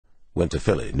Went to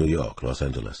Philly, New York, Los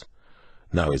Angeles.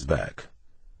 Now he's back.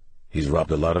 He's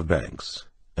robbed a lot of banks,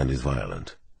 and he's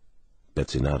violent.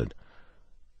 Betsy nodded.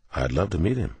 I'd love to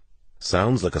meet him.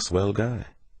 Sounds like a swell guy.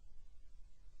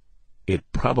 It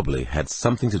probably had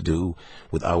something to do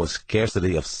with our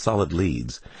scarcity of solid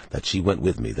leads that she went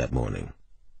with me that morning.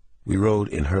 We rode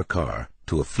in her car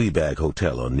to a Fleabag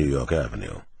hotel on New York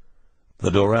Avenue. The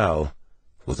Doral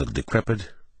was a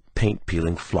decrepit,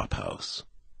 paint-peeling flophouse.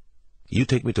 You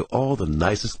take me to all the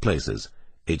nicest places,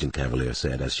 Agent Cavalier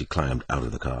said as she climbed out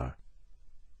of the car.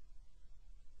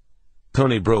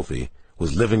 Tony Brophy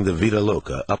was living the Vida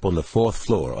Loca up on the 4th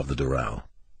floor of the Doral.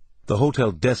 The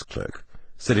hotel desk clerk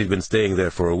said he'd been staying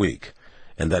there for a week,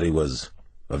 and that he was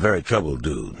a very troubled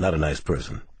dude, not a nice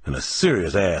person, and a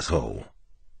serious asshole.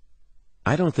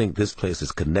 I don't think this place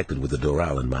is connected with the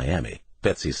Doral in Miami,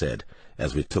 Betsy said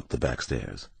as we took the back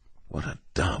stairs. What a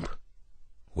dump.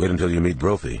 Wait until you meet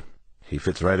Brophy. He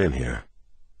fits right in here.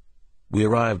 We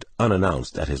arrived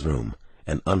unannounced at his room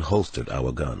and unholstered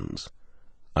our guns.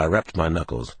 I rapped my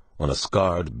knuckles on a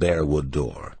scarred bare wood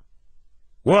door.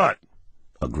 What?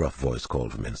 A gruff voice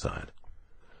called from inside.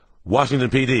 Washington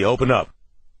PD, open up.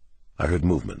 I heard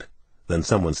movement. Then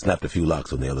someone snapped a few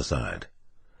locks on the other side.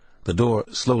 The door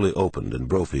slowly opened and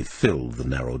Brophy filled the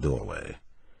narrow doorway.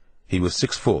 He was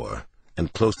 6'4",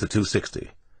 and close to 260,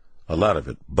 a lot of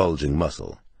it bulging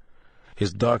muscle.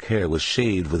 His dark hair was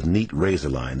shaved with neat razor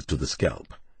lines to the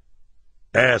scalp.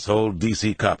 Asshole,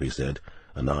 D.C. cop, he said,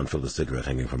 a non-filled cigarette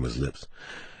hanging from his lips.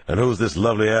 And who's this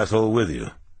lovely asshole with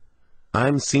you?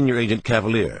 I'm Senior Agent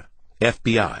Cavalier,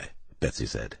 FBI, Betsy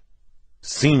said.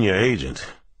 Senior Agent?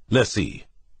 Let's see.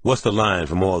 What's the line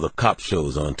from all the cop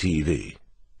shows on TV?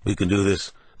 We can do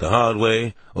this the hard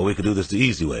way, or we can do this the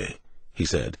easy way, he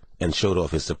said, and showed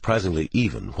off his surprisingly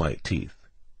even white teeth.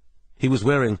 He was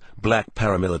wearing black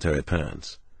paramilitary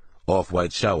pants,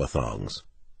 off-white shower thongs,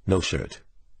 no shirt.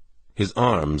 His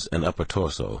arms and upper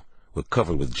torso were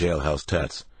covered with jailhouse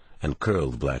tats and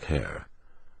curled black hair.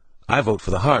 I vote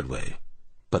for the hard way,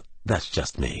 but that's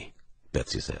just me,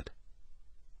 Betsy said.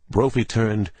 Brophy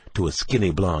turned to a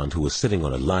skinny blonde who was sitting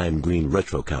on a lime-green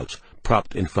retro couch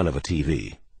propped in front of a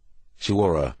TV. She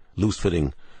wore a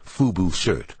loose-fitting FUBU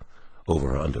shirt over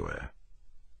her underwear.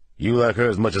 You like her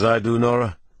as much as I do,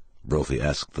 Nora? Brophy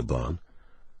asked the blonde.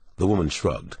 The woman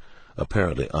shrugged,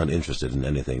 apparently uninterested in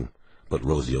anything but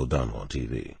Rosie O'Donnell on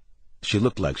TV. She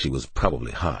looked like she was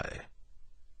probably high.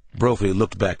 Brophy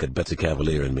looked back at Betsy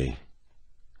Cavalier and me.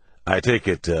 I take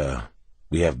it,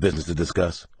 we have business to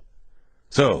discuss?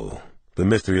 So, the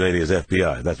mystery lady is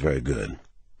FBI. That's very good.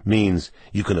 Means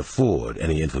you can afford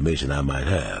any information I might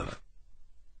have.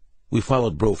 We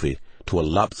followed Brophy to a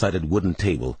lopsided wooden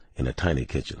table in a tiny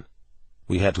kitchen.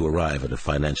 We had to arrive at a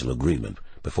financial agreement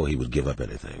before he would give up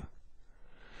anything.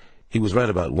 He was right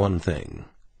about one thing.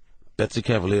 Betsy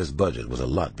Cavalier's budget was a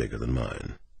lot bigger than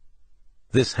mine.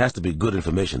 This has to be good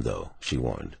information, though, she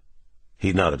warned.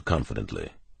 He nodded confidently.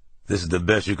 This is the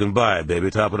best you can buy,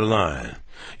 baby, top of the line.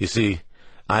 You see,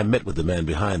 I met with the man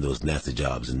behind those nasty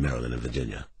jobs in Maryland and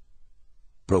Virginia.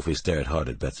 Brophy stared hard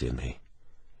at Betsy and me.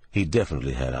 He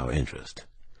definitely had our interest.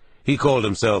 He called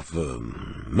himself,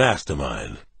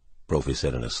 Mastermind, Brophy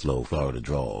said in a slow Florida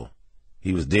drawl.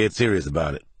 He was dead serious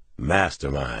about it.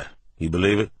 Mastermind. You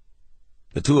believe it?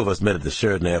 The two of us met at the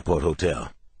Sheridan Airport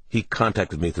Hotel. He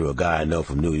contacted me through a guy I know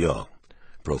from New York,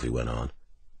 Brophy went on.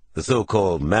 The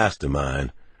so-called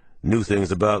Mastermind knew things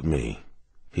about me.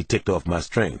 He ticked off my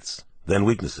strengths, then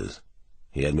weaknesses.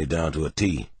 He had me down to a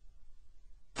T.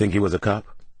 Think he was a cop?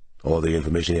 All the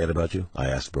information he had about you? I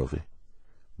asked Brophy.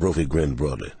 Brophy grinned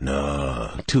broadly.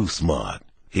 Nah, too smart.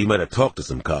 He might have talked to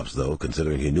some cops, though,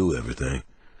 considering he knew everything.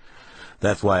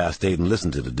 That's why I stayed and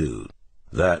listened to the dude.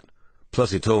 That,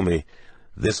 plus he told me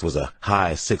this was a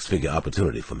high six-figure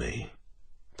opportunity for me.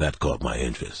 That caught my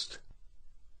interest.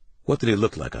 What did he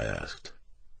look like, I asked.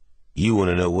 You want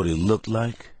to know what he looked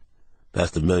like?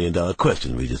 That's the million-dollar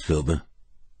question, Regis Philbin.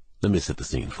 Let me set the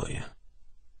scene for you.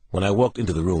 When I walked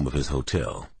into the room of his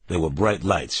hotel, there were bright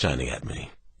lights shining at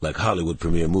me, like Hollywood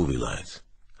premiere movie lights.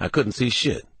 I couldn't see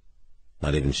shit.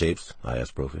 Not even shapes? I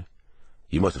asked Brophy.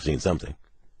 You must have seen something.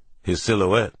 His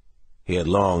silhouette. He had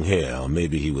long hair, or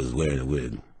maybe he was wearing a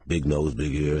wig. Big nose,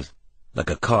 big ears. Like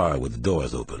a car with the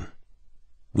doors open.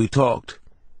 We talked,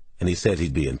 and he said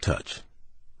he'd be in touch.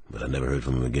 But I never heard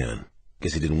from him again.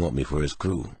 Guess he didn't want me for his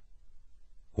crew.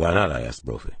 Why not? I asked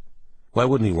Brophy. Why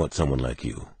wouldn't he want someone like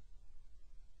you?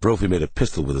 Brophy made a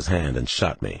pistol with his hand and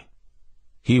shot me.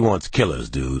 He wants killers,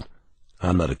 dude.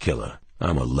 I'm not a killer.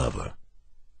 I'm a lover.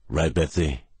 Right,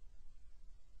 Betsy?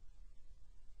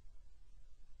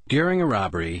 During a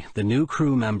robbery, the new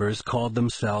crew members called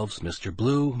themselves Mr.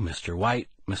 Blue, Mr. White,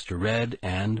 Mr. Red,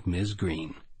 and Ms.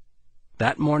 Green.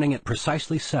 That morning at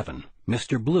precisely 7,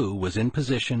 Mr. Blue was in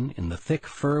position in the thick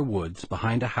fir woods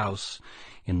behind a house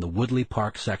in the Woodley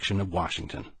Park section of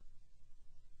Washington.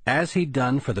 As he'd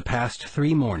done for the past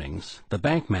 3 mornings, the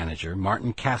bank manager,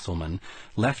 Martin Castleman,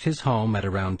 left his home at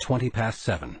around 20 past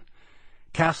 7.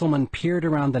 Castleman peered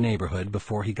around the neighborhood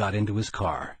before he got into his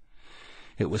car.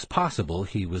 It was possible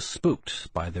he was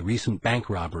spooked by the recent bank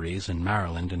robberies in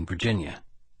Maryland and Virginia.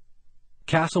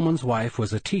 Castleman's wife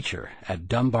was a teacher at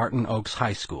Dumbarton Oaks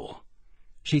High School.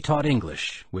 She taught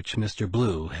English, which Mr.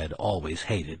 Blue had always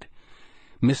hated.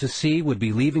 Mrs. C would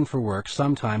be leaving for work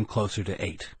sometime closer to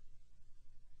 8.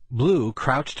 Blue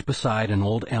crouched beside an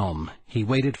old elm. He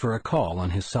waited for a call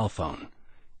on his cell phone.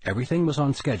 Everything was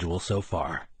on schedule so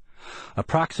far.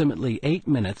 Approximately 8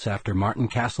 minutes after Martin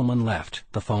Castleman left,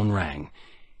 the phone rang.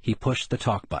 He pushed the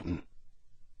talk button.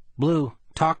 "Blue,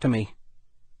 talk to me."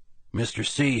 "Mr.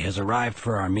 C has arrived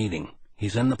for our meeting.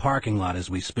 He's in the parking lot as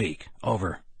we speak.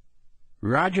 Over."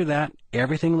 "Roger that.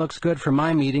 Everything looks good for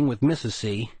my meeting with Mrs.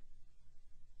 C."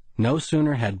 No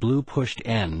sooner had Blue pushed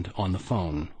end on the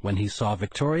phone when he saw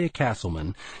Victoria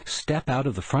Castleman step out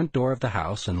of the front door of the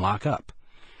house and lock up.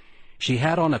 She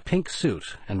had on a pink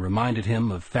suit and reminded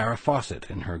him of Farrah Fawcett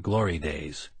in her glory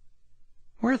days.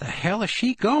 "Where the hell is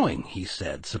she going?" he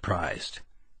said, surprised.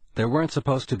 There weren't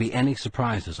supposed to be any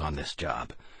surprises on this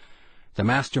job. The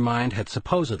mastermind had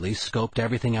supposedly scoped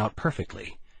everything out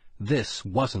perfectly. This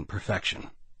wasn't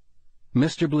perfection.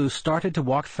 Mr. Blue started to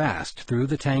walk fast through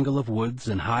the tangle of woods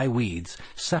and high weeds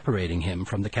separating him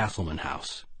from the Castleman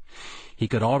house. He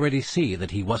could already see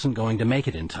that he wasn't going to make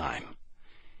it in time.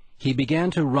 He began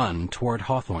to run toward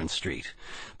Hawthorne Street,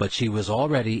 but she was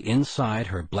already inside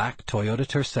her black Toyota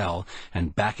Tercel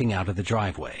and backing out of the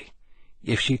driveway.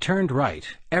 If she turned right,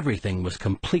 everything was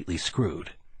completely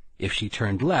screwed. If she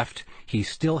turned left, he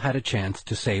still had a chance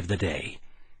to save the day.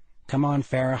 "Come on,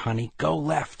 Farrah, honey, go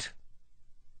left."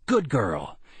 Good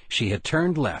girl! She had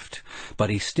turned left,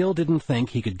 but he still didn't think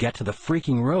he could get to the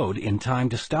freaking road in time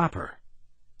to stop her.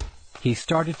 He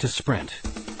started to sprint.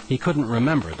 He couldn't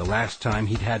remember the last time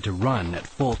he'd had to run at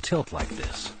full tilt like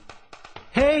this.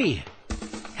 "Hey!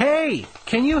 Hey!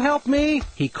 Can you help me?"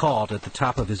 he called at the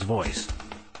top of his voice.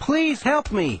 "Please help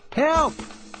me! Help!"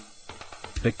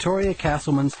 Victoria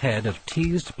Castleman's head of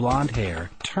teased blonde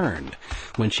hair turned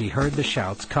when she heard the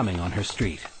shouts coming on her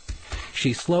street.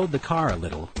 She slowed the car a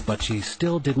little, but she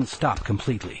still didn't stop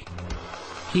completely.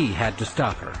 He had to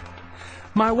stop her.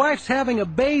 "My wife's having a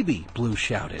baby!" Blue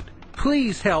shouted.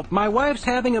 "Please help! My wife's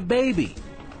having a baby!"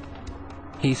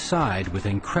 He sighed with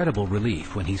incredible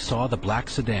relief when he saw the black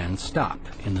sedan stop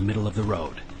in the middle of the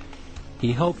road.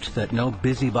 He hoped that no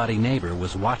busybody neighbor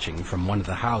was watching from one of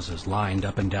the houses lined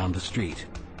up and down the street.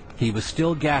 He was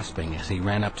still gasping as he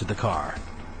ran up to the car.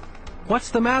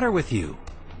 "What's the matter with you?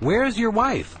 Where's your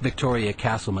wife?" Victoria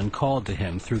Castleman called to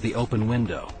him through the open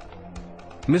window.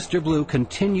 Mr. Blue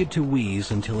continued to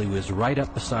wheeze until he was right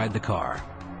up beside the car.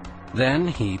 Then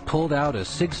he pulled out a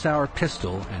Sig Sauer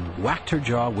pistol and whacked her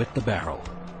jaw with the barrel.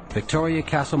 Victoria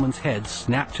Castleman's head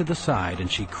snapped to the side and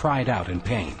she cried out in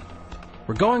pain.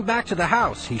 "We're going back to the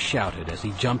house," he shouted as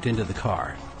he jumped into the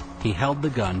car. He held the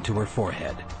gun to her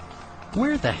forehead.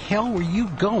 "Where the hell were you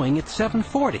going at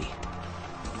 7:40?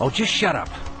 "Oh, just shut up.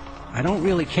 I don't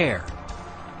really care."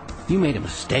 "You made a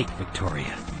mistake,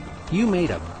 Victoria. You made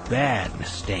a bad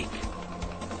mistake."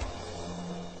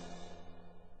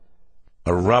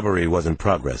 A robbery was in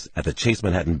progress at the Chase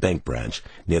Manhattan Bank branch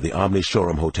near the Omni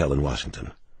Shoreham Hotel in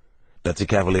Washington. Betsy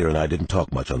Cavalier and I didn't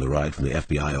talk much on the ride from the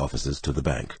FBI offices to the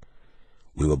bank.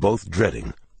 We were both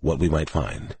dreading what we might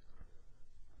find.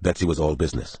 Betsy was all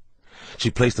business.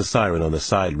 She placed a siren on the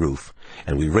side roof,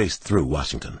 and we raced through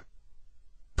Washington.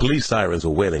 Police sirens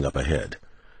were wailing up ahead.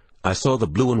 I saw the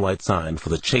blue and white sign for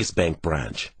the Chase Bank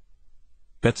branch.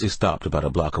 Betsy stopped about a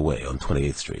block away on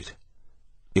 28th Street.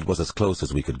 It was as close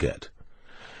as we could get.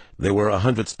 There were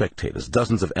 100 spectators,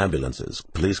 dozens of ambulances,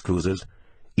 police cruisers.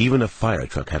 Even a fire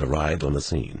truck had arrived on the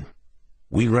scene.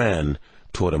 We ran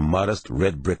toward a modest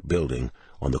red brick building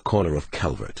on the corner of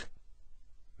Calvert.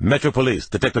 "Metro Police,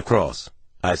 Detective Cross,"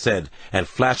 I said, and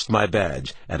flashed my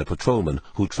badge at a patrolman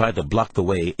who tried to block the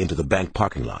way into the bank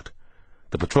parking lot.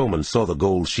 The patrolman saw the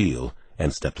gold shield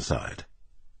and stepped aside.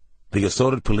 The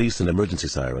assorted police and emergency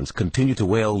sirens continued to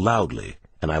wail loudly,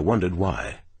 and I wondered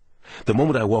why. The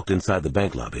moment I walked inside the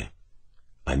bank lobby,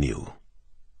 I knew.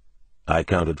 I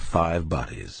counted 5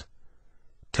 bodies.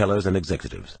 Tellers and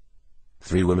executives.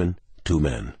 3 women, 2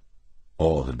 men.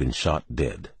 All had been shot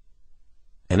dead.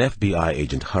 An FBI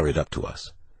agent hurried up to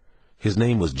us. His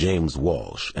name was James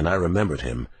Walsh, and I remembered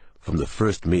him from the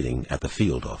first meeting at the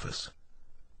field office.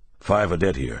 5 are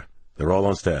dead here. They're all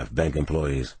on staff, bank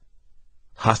employees.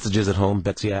 Hostages at home?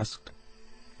 Betsy asked.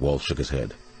 Walsh shook his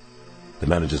head. The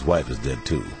manager's wife is dead,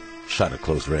 too. Shot at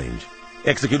close range.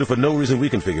 Executed for no reason we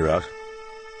can figure out.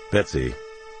 Betsy,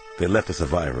 they left a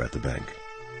survivor at the bank.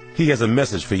 He has a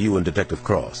message for you and Detective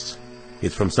Cross.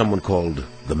 It's from someone called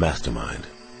the Mastermind.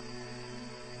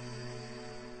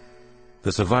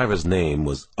 The survivor's name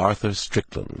was Arthur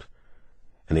Strickland,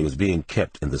 and he was being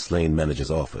kept in the slain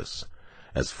manager's office,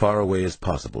 as far away as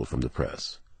possible from the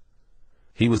press.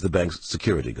 He was the bank's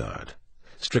security guard.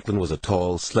 Strickland was a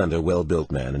tall, slender,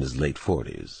 well-built man in his late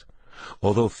 40s.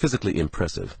 Although physically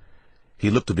impressive,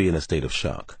 he looked to be in a state of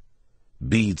shock.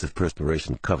 Beads of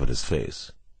perspiration covered his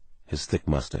face, his thick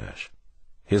mustache.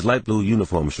 His light blue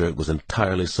uniform shirt was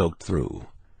entirely soaked through.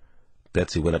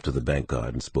 Betsy went up to the bank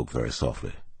guard and spoke very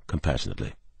softly,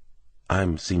 compassionately.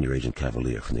 "I'm Senior Agent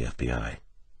Cavalier from the FBI.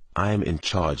 I'm in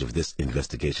charge of this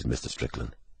investigation, Mr.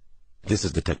 Strickland. This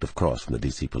is Detective Cross from the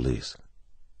D.C. Police.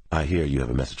 I hear you have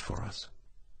a message for us."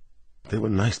 "They were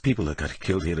nice people that got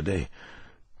killed here today.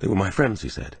 They were my friends," he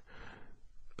said.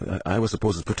 I was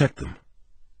supposed to protect them."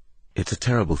 "It's a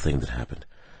terrible thing that happened,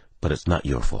 but it's not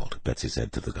your fault," Betsy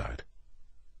said to the guard.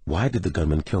 "Why did the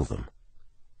gunman kill them?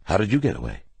 How did you get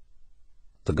away?"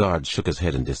 The guard shook his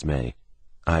head in dismay.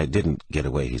 "I didn't get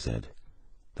away," he said.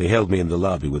 "They held me in the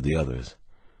lobby with the others.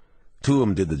 2 of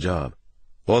them did the job.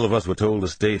 All of us were told to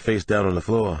stay face down on the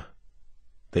floor.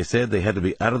 They said they had to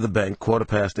be out of the bank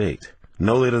 8:15.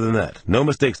 No later than that. No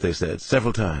mistakes, they said,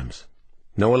 several times.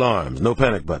 No alarms, no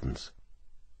panic buttons."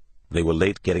 "They were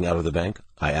late getting out of the bank?"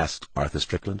 I asked Arthur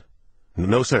Strickland.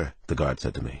 "No, sir," the guard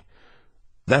said to me.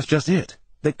 "That's just it.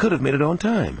 They could have made it on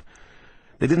time.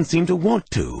 They didn't seem to want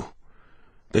to.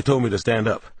 They told me to stand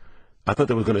up. I thought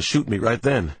they were going to shoot me right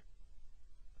then."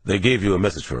 "They gave you a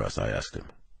message for us?" I asked him.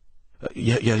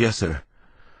 Yes, sir.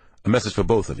 A message for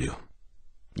both of you."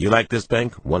 "You like this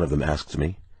bank?" one of them asked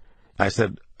me. I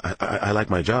said, I like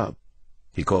my job."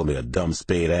 He called me a dumb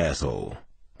spade asshole.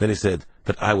 Then he said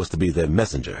that I was to be their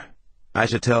messenger. I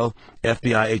should tell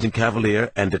FBI Agent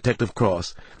Cavalier and Detective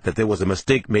Cross that there was a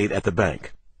mistake made at the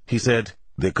bank. He said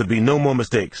there could be no more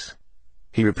mistakes.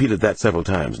 He repeated that several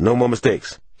times. No more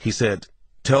mistakes. He said,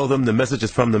 "Tell them the message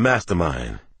is from the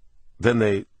Mastermind." Then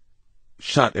they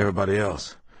shot everybody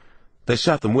else. They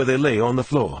shot them where they lay on the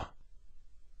floor.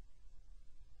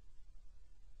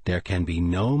 There can be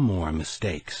no more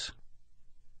mistakes.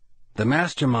 The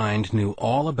Mastermind knew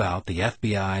all about the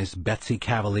FBI's Betsy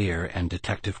Cavalier and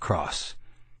Detective Cross.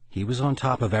 He was on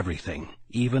top of everything,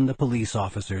 even the police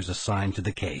officers assigned to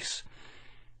the case.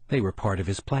 They were part of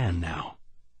his plan now.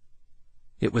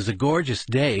 It was a gorgeous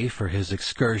day for his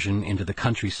excursion into the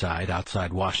countryside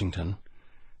outside Washington.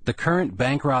 The current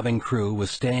bank-robbing crew was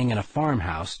staying in a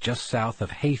farmhouse just south of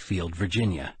Hayfield,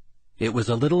 Virginia. It was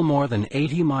a little more than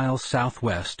 80 miles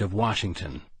southwest of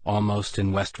Washington, almost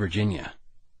in West Virginia.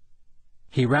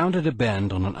 He rounded a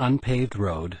bend on an unpaved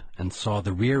road and saw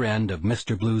the rear end of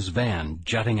Mr. Blue's van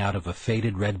jutting out of a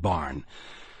faded red barn.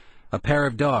 A pair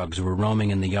of dogs were roaming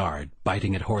in the yard,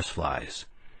 biting at horseflies.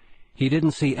 He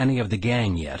didn't see any of the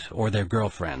gang yet, or their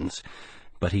girlfriends,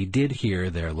 but he did hear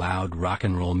their loud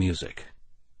rock-and-roll music.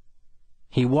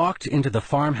 He walked into the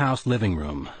farmhouse living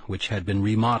room, which had been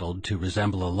remodeled to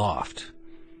resemble a loft.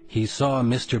 He saw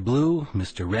Mr. Blue,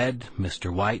 Mr. Red,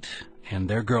 Mr. White, and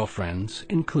their girlfriends,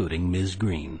 including Ms.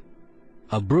 Green.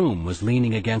 A broom was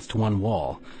leaning against one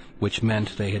wall, which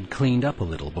meant they had cleaned up a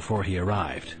little before he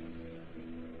arrived.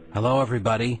 "Hello,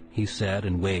 everybody," he said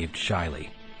and waved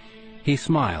shyly. He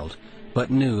smiled, but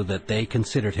knew that they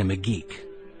considered him a geek.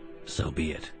 So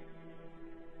be it.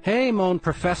 "Hey, mon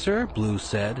professor," Blue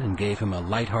said, and gave him a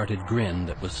light-hearted grin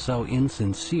that was so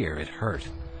insincere it hurt.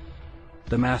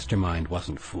 The Mastermind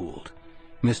wasn't fooled.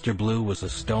 Mr. Blue was a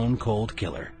stone-cold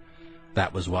killer.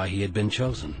 That was why he had been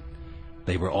chosen.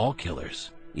 They were all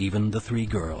killers, even the 3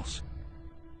 girls.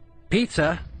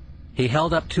 "Pizza!" He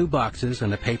held up 2 boxes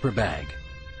and a paper bag.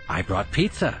 "I brought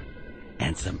pizza,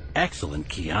 and some excellent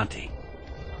Chianti."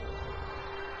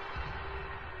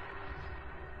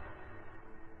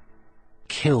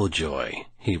 Killjoy,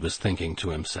 he was thinking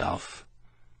to himself.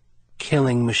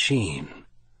 Killing machine.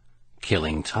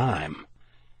 Killing time.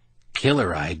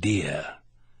 Killer idea.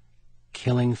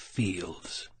 Killing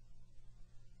fields.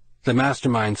 The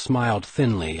Mastermind smiled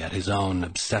thinly at his own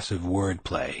obsessive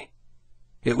wordplay.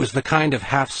 It was the kind of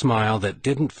half-smile that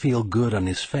didn't feel good on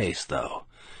his face, though.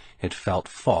 It felt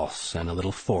false and a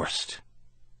little forced.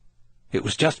 It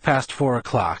was just past 4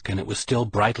 o'clock, and it was still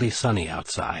brightly sunny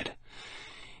outside.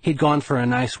 He'd gone for a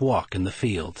nice walk in the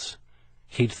fields.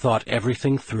 He'd thought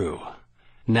everything through.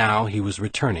 Now he was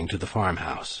returning to the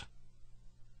farmhouse.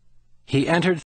 He entered